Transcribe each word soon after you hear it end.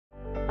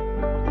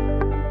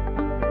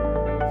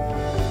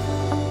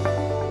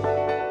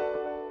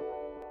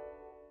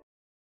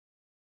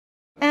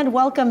And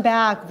welcome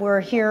back.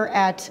 We're here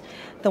at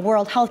the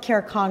World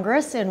Healthcare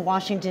Congress in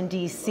Washington,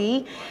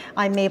 D.C.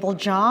 I'm Mabel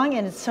Jong,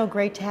 and it's so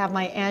great to have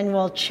my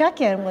annual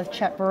check-in with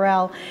Chet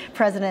Burrell,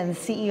 President and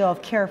CEO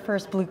of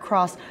CareFirst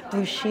BlueCross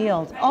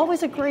BlueShield.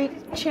 Always a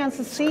great chance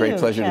to see you, Great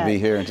pleasure Chet. to be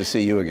here and to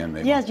see you again,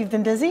 Mabel. Yes, you've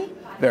been busy?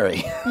 Very.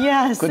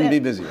 Yes. Couldn't be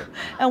busier.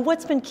 And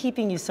what's been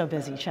keeping you so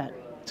busy, Chet?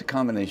 It's a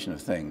combination of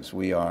things.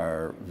 We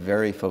are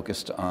very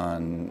focused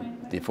on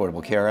the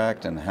Affordable Care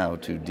Act and how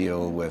to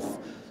deal with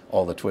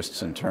all the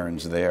twists and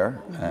turns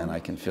there, and I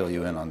can fill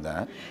you in on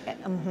that.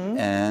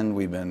 And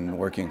we've been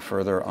working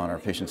further on our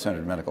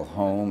patient-centered medical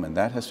home, and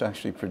that has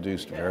actually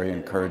produced very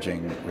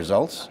encouraging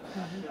results.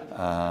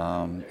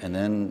 And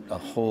then a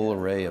whole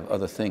array of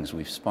other things.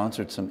 We've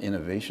sponsored some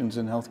innovations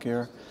in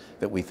healthcare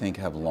that we think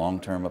have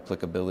long-term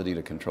applicability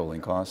to controlling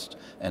cost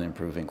and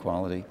improving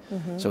quality.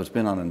 So it's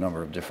been on a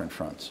number of different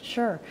fronts.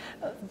 Sure.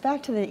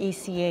 Back to the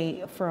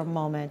ACA for a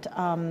moment.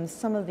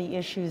 Some of the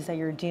issues that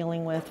you're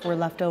dealing with were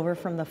left over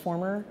from the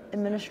former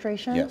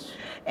administration. Yes.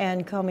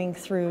 And coming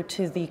through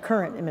to the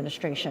current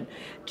administration.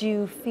 Do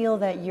you feel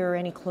that you're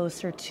any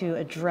closer to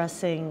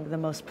addressing the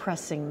most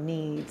pressing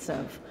needs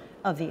of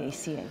the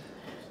ACA?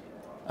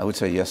 I would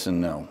say yes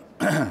and no.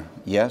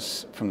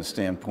 Yes, from the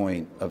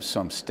standpoint of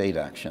some state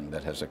action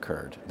that has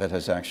occurred, that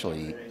has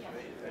actually,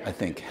 I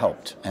think,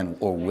 helped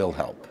or will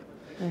help,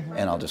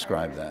 and I'll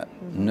describe that.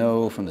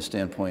 No, from the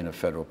standpoint of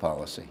federal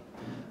policy.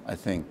 I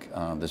think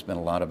there's been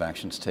a lot of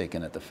actions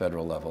taken at the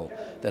federal level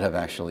that have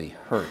actually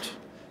hurt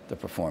the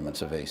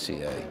performance of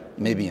ACA,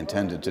 maybe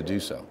intended to do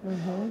so.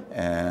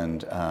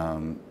 And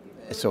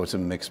so it's a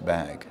mixed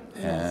bag.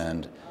 Yes.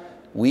 And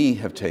we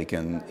have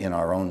taken, in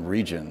our own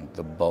region,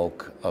 the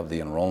bulk of the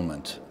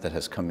enrollment that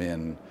has come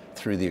in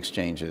through the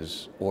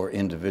exchanges or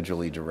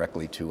individually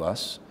directly to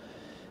us.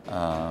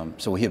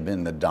 So we have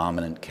been the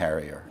dominant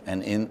carrier,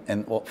 and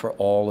for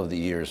all of the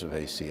years of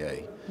ACA.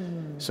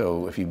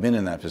 So if you've been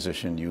in that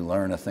position, you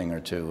learn a thing or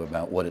two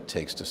about what it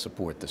takes to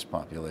support this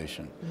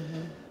population.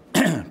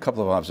 A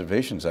couple of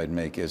observations I'd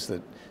make is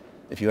that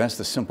if you ask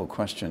the simple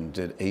question,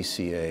 did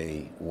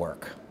ACA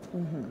work?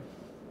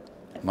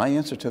 My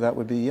answer to that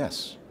would be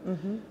yes.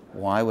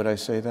 Why would I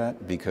say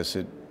that? Because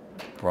it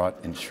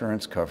brought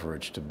insurance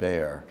coverage to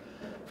bear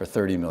for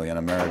 30 million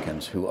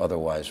Americans who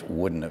otherwise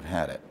wouldn't have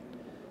had it.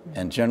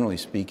 And generally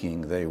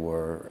speaking, they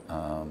were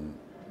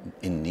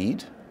in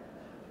need.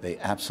 They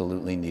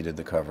absolutely needed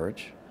the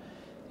coverage.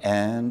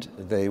 And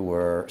they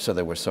were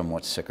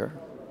somewhat sicker.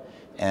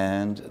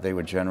 And they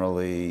were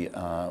generally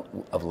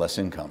of less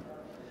income.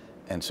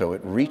 And so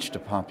it reached a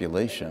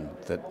population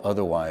that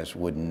otherwise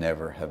would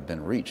never have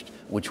been reached,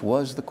 which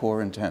was the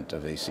core intent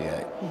of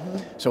ACA.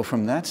 So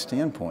from that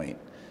standpoint,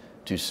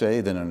 to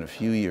say that in a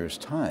few years'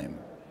 time,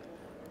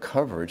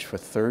 coverage for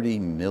 30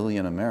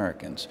 million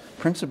Americans,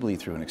 principally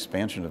through an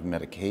expansion of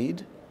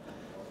Medicaid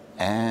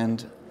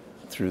and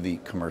through the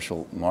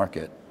commercial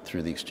market,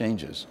 through the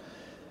exchanges,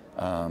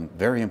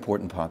 very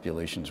important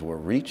populations were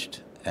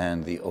reached,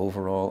 and the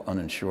overall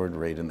uninsured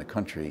rate in the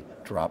country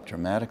dropped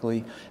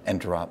dramatically,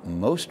 and dropped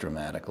most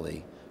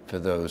dramatically for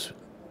those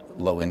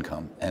low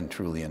income and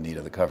truly in need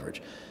of the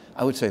coverage.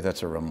 I would say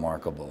that's a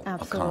remarkable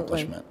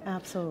accomplishment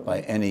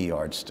by any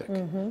yardstick.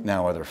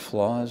 Now, are there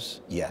flaws?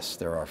 Yes,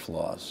 there are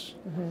flaws.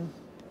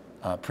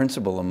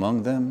 Principal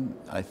among them,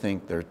 I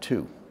think there are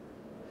two.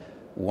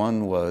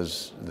 One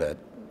was that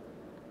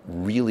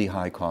really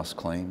high cost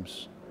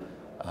claims,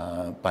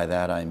 by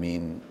that I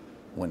mean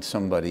when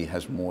somebody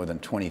has more than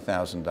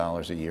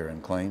 $20,000 a year in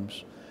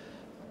claims,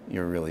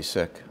 you're really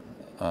sick.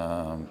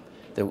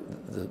 The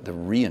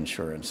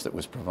reinsurance that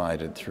was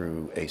provided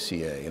through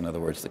ACA, in other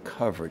words, the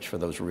coverage for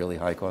those really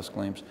high cost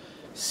claims,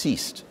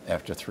 ceased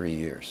after 3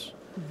 years.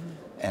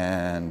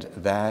 And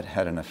that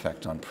had an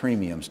effect on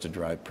premiums to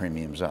drive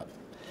premiums up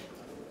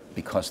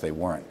because they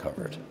weren't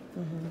covered.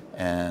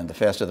 And the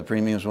faster the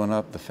premiums went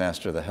up, the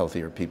faster the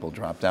healthier people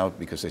dropped out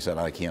because they said,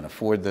 I can't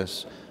afford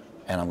this,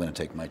 and I'm going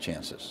to take my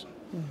chances.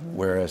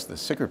 Whereas the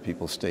sicker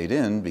people stayed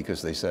in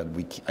because they said,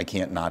 I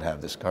can't not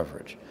have this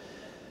coverage.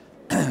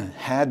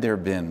 Had there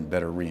been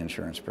better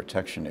reinsurance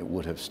protection, it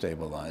would have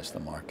stabilized the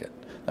market.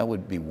 That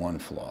would be one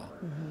flaw.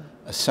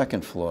 A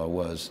second flaw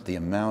was the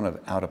amount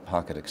of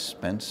out-of-pocket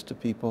expense to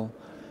people,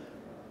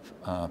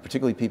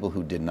 particularly people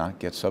who did not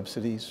get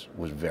subsidies,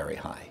 was very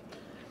high.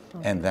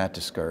 And that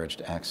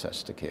discouraged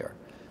access to care.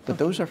 But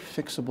those are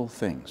fixable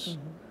things.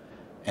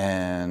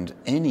 And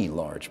any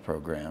large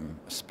program,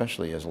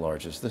 especially as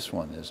large as this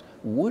one is,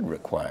 would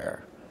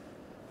require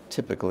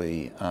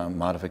typically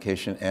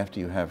modification after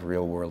you have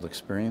real-world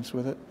experience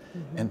with it,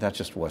 and that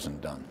just wasn't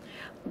done.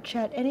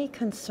 Chet, any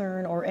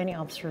concern or any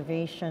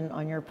observation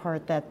on your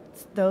part that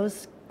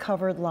those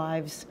covered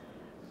lives,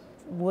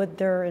 would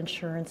their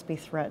insurance be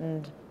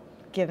threatened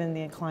given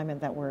the climate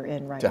that we're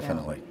in right now?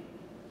 Definitely.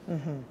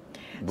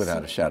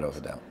 Without a shadow of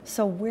a doubt.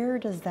 So where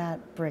does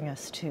that bring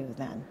us to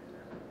then?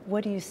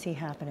 What do you see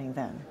happening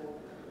then?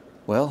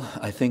 Well,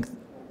 I think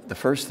the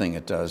first thing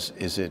it does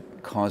is it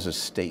causes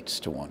states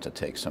to want to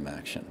take some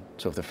action.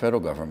 So if the federal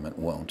government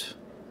won't,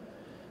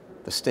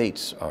 The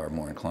states are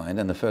more inclined,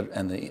 and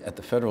at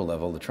the federal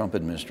level, the Trump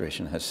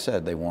administration has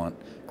said they want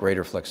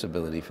greater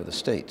flexibility for the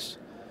states.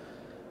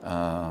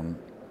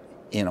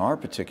 In our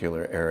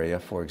particular area,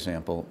 for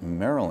example,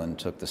 Maryland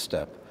took the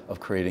step of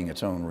creating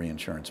its own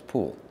reinsurance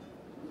pool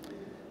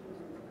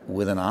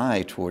with an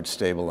eye towards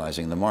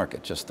stabilizing the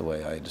market, just the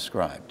way I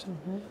described.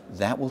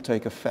 That will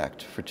take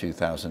effect for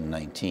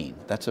 2019.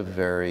 That's a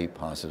very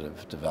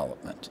positive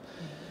development.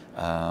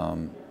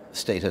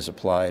 State has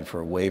applied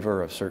for a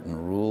waiver of certain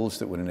rules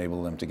that would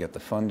enable them to get the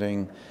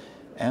funding,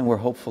 and we're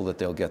hopeful that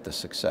they'll get the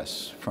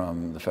success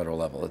from the federal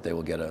level, that they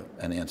will get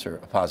an answer,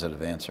 a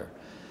positive answer.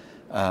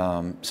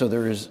 So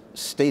there is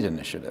state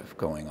initiative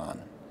going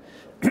on.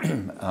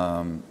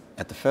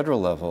 At the federal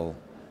level,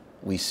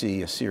 we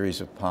see a series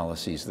of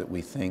policies that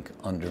we think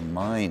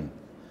undermine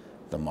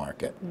the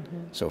market.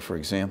 So for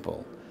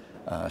example,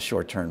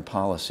 short-term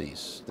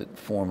policies that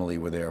formerly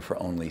were there for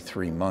only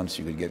 3 months,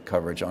 you could get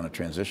coverage on a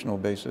transitional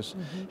basis,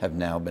 have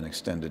now been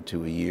extended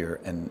to a year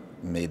and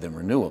made them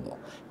renewable,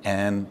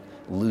 and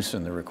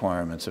loosen the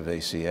requirements of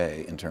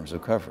ACA in terms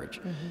of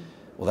coverage.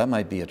 Well, that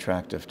might be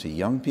attractive to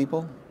young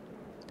people,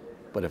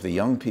 but if the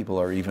young people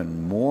are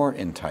even more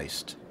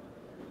enticed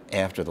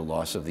after the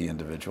loss of the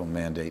individual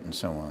mandate and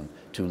so on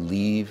to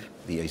leave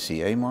the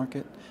ACA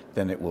market,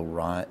 then it will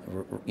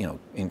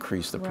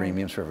increase the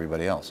premiums for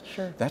everybody else.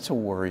 That's a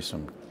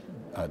worrisome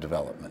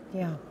development.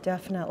 Yeah,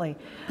 definitely.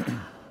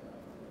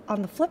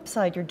 On the flip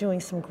side, you're doing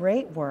some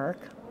great work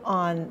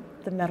on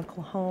the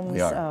medical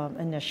homes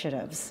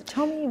initiatives.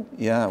 Tell me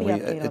the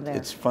update on that.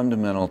 It's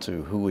fundamental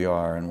to who we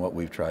are and what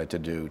we've tried to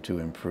do to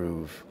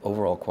improve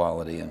overall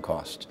quality and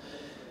cost.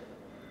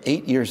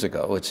 8 years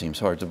ago, it seems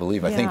hard to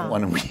believe, I think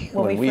when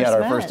we had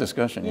our first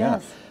discussion,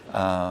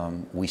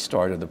 we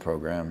started the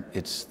program.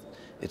 It's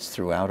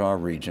throughout our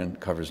region,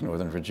 covers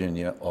Northern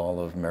Virginia, all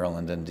of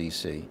Maryland and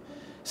DC.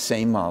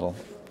 Same model.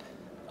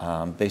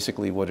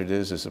 Basically what it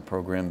is a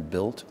program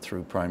built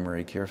through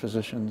primary care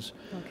physicians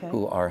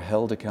who are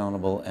held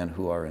accountable and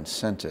who are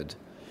incented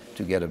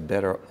to get a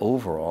better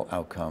overall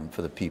outcome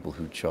for the people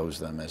who chose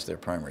them as their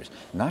primaries.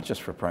 Not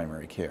just for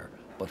primary care,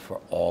 but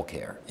for all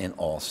care in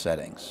all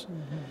settings.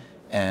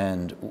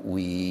 And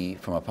we,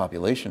 from a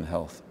population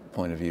health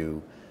point of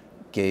view,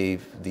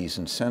 gave these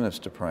incentives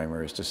to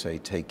primaries to say,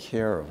 take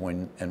care of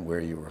when and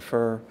where you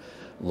refer,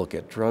 look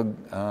at drug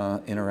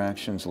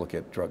interactions, look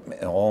at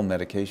all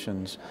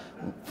medications,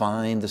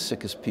 find the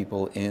sickest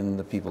people in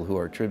the people who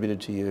are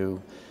attributed to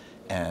you,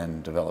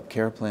 and develop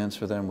care plans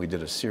for them. We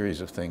did a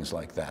series of things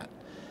like that.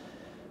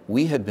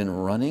 We had been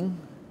running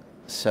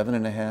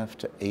 7.5%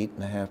 to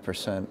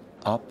 8.5%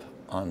 up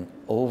on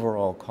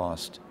overall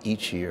cost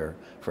each year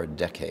for a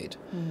decade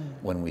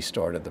when we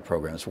started the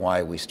program. That's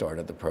why we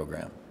started the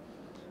program.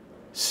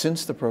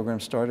 Since the program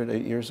started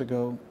 8 years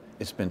ago,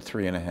 it's been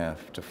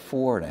 3.5% to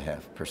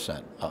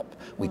 4.5% up.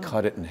 We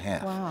cut it in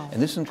half.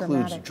 And this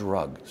includes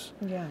drugs,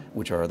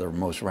 which are the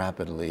most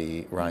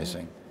rapidly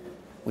rising.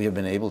 We have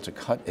been able to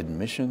cut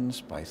admissions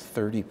by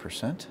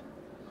 30%,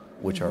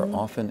 which are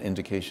often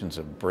indications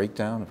of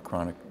breakdown of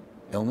chronic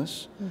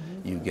illness.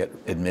 You get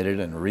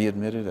admitted and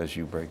readmitted as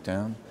you break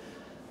down.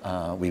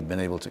 We've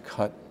been able to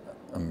cut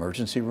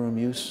emergency room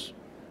use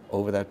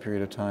over that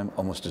period of time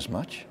almost as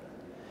much.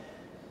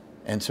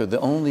 And so the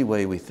only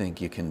way we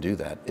think you can do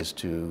that is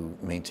to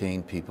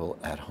maintain people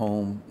at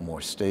home, more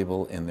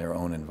stable in their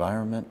own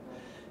environment,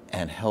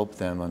 and help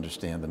them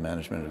understand the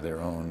management of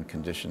their own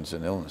conditions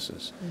and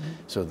illnesses.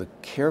 So the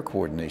care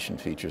coordination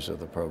features of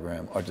the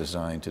program are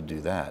designed to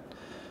do that.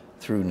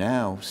 Through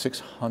now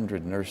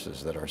 600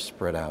 nurses that are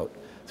spread out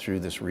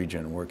through this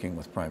region working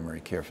with primary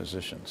care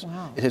physicians.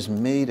 It has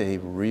made a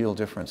real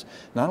difference,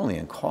 not only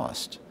in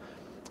cost,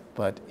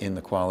 but in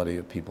the quality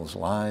of people's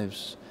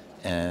lives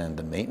and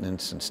the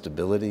maintenance and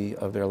stability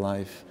of their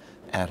life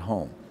at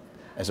home,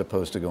 as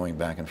opposed to going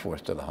back and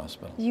forth to the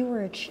hospital. You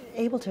were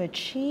able to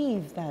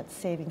achieve that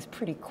savings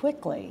pretty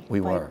quickly.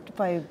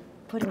 By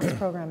putting this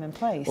program in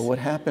place. Well, what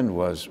happened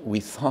was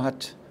we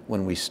thought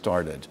when we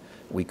started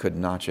we could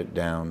notch it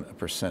down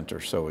 1%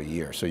 or so a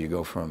year. So you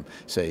go from,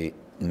 say,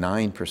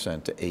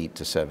 9% to 8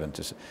 to 7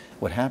 to.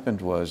 What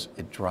happened was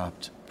it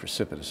dropped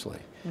precipitously.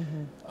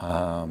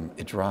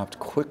 It dropped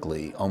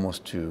quickly,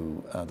 almost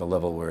to the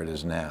level where it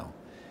is now.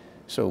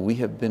 So we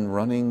have been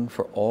running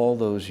for all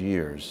those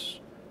years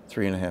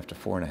 3.5 to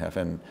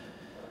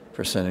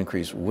 4.5%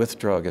 increase with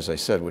drug, as I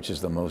said, which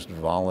is the most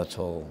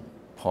volatile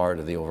part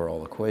of the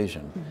overall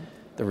equation.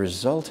 The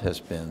result has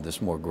been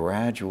this more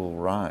gradual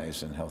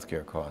rise in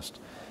healthcare cost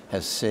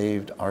has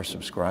saved our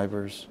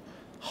subscribers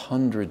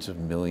hundreds of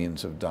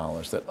millions of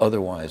dollars that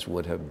otherwise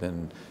would have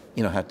been,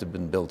 had to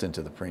been built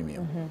into the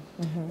premium.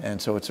 And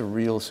so it's a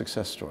real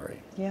success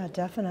story. Yeah,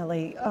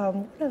 definitely.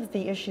 One of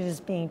the issues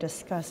being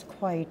discussed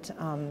quite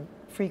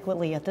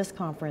frequently at this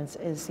conference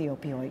is the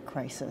opioid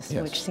crisis,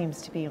 which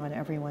seems to be on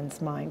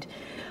everyone's mind.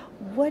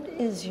 What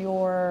is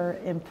your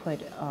input?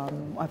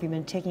 Have you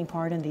been taking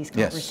part in these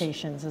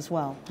conversations as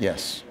well?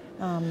 Yes.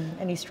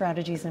 Any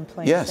strategies in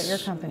place at your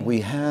company?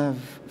 We have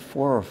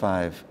 4 or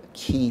 5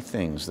 key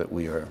things that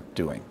we are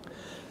doing.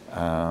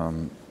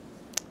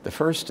 The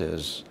first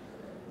is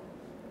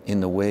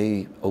in the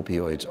way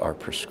opioids are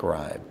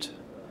prescribed.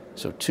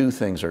 So two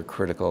things are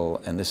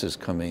critical, and this is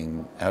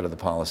coming out of the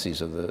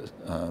policies of the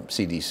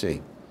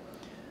CDC.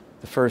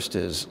 The first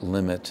is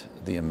limit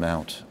the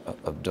amount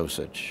of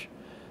dosage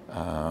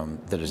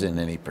that is in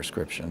any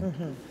prescription.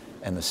 Mm-hmm.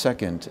 And the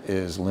second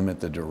is limit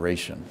the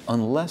duration,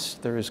 unless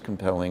there is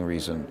compelling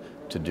reason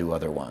to do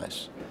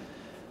otherwise.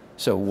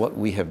 So what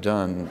we have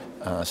done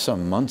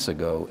some months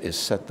ago is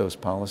set those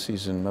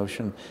policies in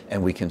motion,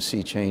 and we can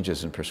see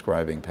changes in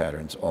prescribing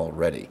patterns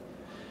already.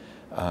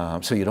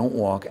 So you don't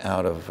walk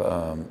out of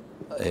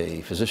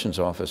a physician's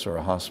office or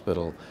a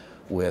hospital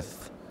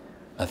with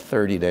a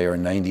 30-day or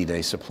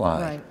 90-day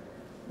supply. Right.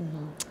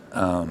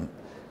 Mm-hmm.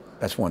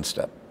 That's one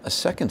step. A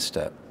second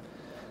step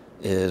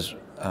is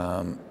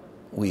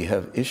we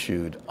have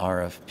issued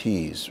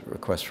RFPs,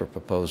 requests for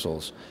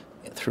proposals,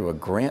 through a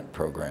grant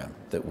program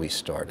that we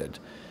started,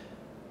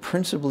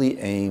 principally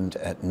aimed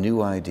at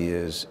new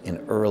ideas in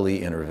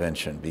early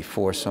intervention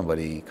before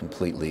somebody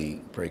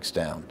completely breaks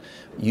down,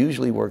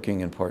 usually working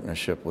in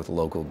partnership with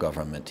local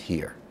government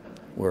here.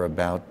 We're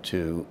about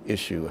to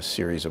issue a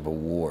series of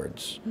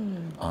awards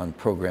on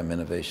program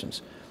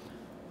innovations.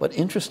 But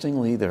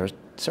interestingly, there are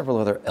several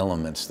other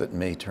elements that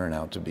may turn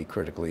out to be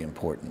critically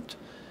important.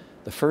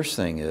 The first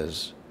thing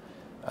is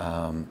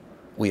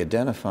we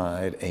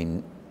identified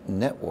a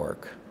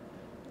network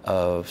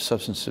of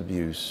substance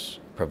abuse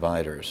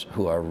providers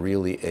who are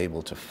really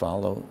able to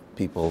follow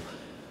people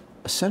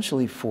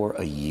essentially for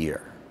a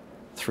year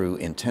through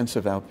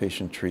intensive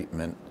outpatient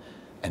treatment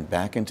and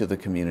back into the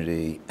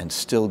community and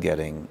still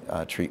getting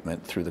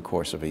treatment through the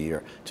course of a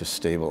year to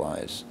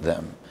stabilize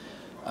them.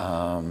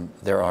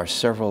 There are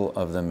several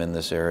of them in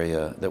this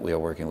area that we are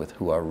working with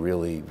who are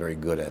really very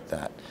good at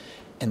that.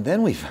 And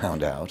then we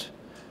found out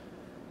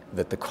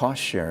that the cost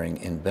sharing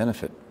in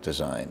benefit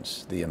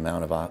designs, the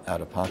amount of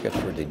out-of-pocket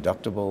for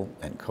deductible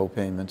and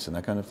co-payments and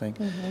that kind of thing,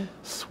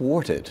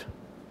 thwarted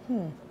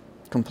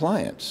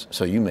compliance.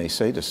 So you may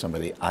say to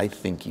somebody, I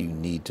think you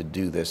need to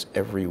do this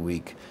every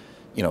week,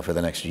 you know, for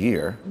the next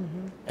year.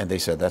 And they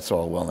said, that's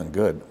all well and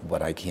good,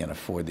 but I can't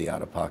afford the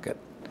out-of-pocket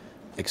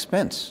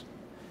expense.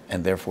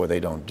 And therefore they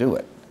don't do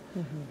it.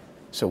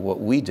 So what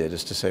we did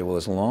is to say, well,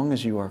 as long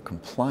as you are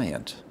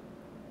compliant,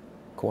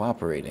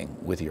 cooperating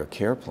with your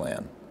care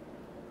plan,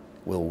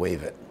 we'll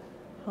waive it.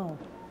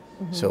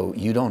 So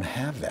you don't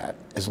have that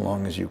as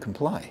long as you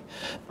comply.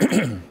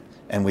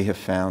 And we have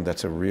found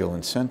that's a real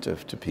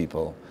incentive to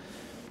people.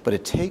 But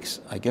it takes,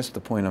 I guess the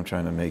point I'm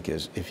trying to make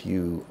is, if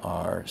you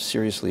are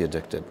seriously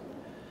addicted,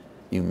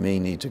 you may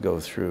need to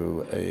go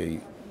through a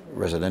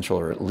residential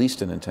or at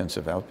least an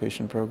intensive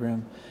outpatient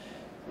program.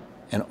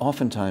 And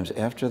oftentimes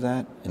after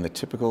that, in the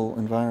typical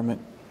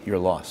environment, you're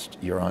lost.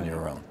 You're on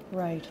your own.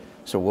 Right.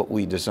 So what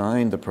we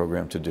designed the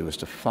program to do is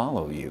to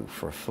follow you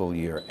for a full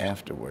year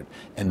afterward,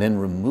 and then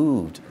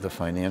removed the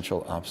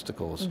financial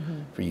obstacles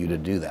for you to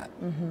do that.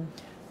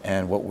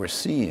 And what we're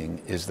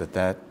seeing is that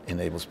that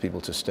enables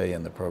people to stay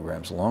in the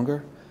programs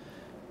longer,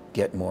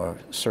 get more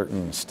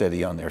certain,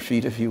 steady on their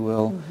feet, if you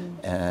will,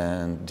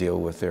 and deal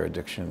with their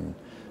addiction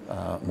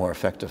more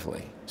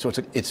effectively. So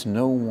it's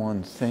no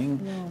one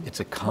thing,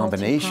 it's a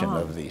combination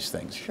of these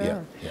things.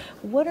 Sure.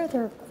 What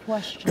other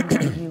questions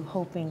are you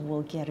hoping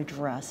will get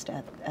addressed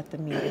at the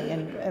meeting,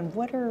 and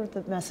what are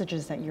the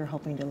messages that you're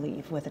hoping to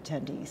leave with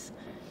attendees?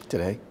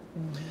 Today?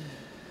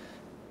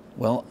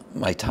 Well,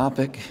 my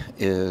topic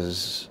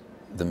is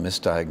the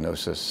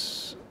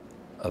misdiagnosis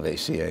of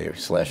ACA /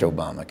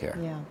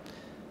 Obamacare. Yeah.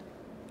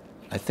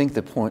 I think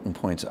the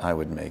points I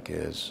would make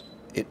is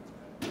it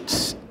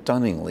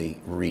stunningly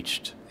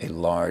reached a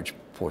large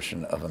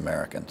portion of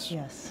Americans.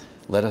 Yes.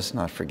 Let us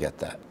not forget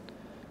that.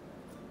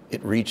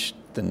 It reached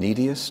the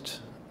neediest,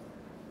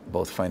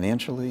 both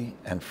financially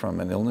and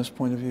from an illness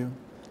point of view.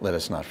 Let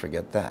us not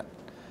forget that.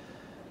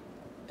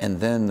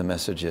 And then the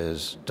message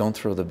is, don't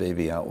throw the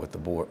baby out with the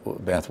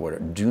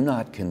bathwater. Do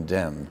not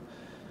condemn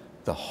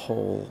the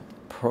whole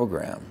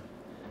program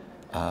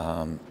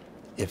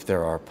if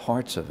there are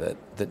parts of it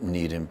that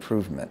need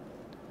improvement.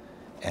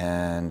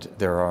 And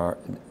there are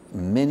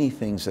many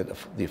things that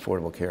the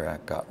Affordable Care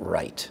Act got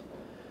right.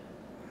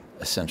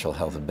 Essential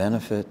health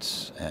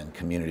benefits and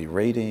community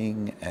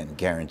rating and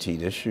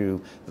guaranteed issue,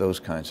 those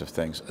kinds of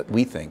things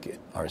we think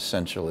are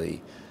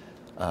essentially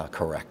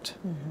correct.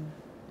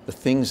 The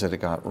things that it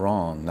got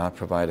wrong, not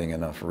providing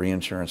enough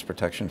reinsurance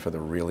protection for the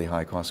really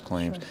high cost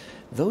claims,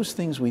 those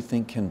things we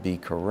think can be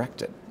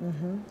corrected.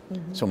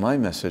 So my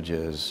message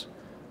is,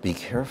 be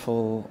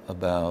careful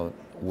about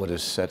what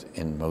is set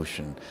in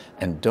motion,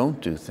 and don't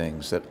do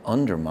things that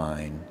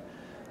undermine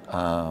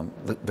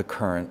the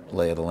current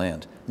lay of the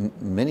land.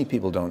 Many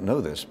people don't know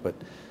this, but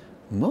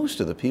most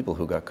of the people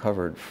who got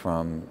covered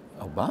from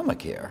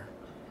Obamacare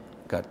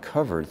got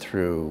covered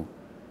through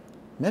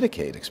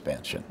Medicaid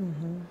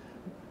expansion.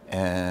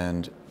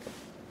 And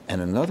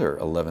another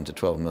 11 to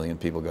 12 million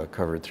people got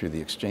covered through the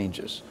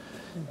exchanges.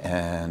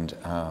 And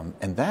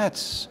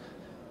that's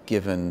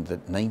given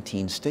that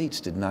 19 states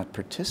did not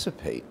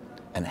participate.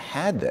 And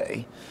had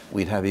they,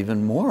 we'd have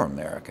even more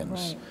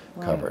Americans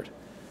covered.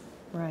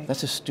 Right.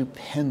 That's a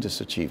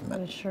stupendous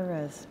achievement. It sure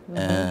is.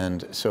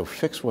 And so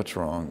fix what's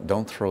wrong,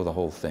 don't throw the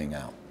whole thing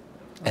out,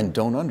 and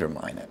don't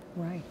undermine it.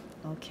 Right,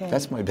 okay.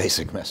 That's my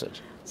basic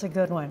message. It's a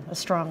good one, a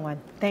strong one.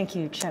 Thank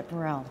you, Chet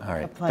Burrell. All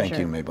right, A pleasure. thank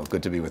you, Mabel.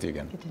 Good to be with you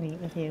again. Good to meet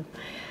with you.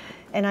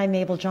 And I'm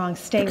Mabel Jong.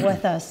 Stay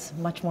with us,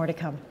 much more to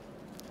come.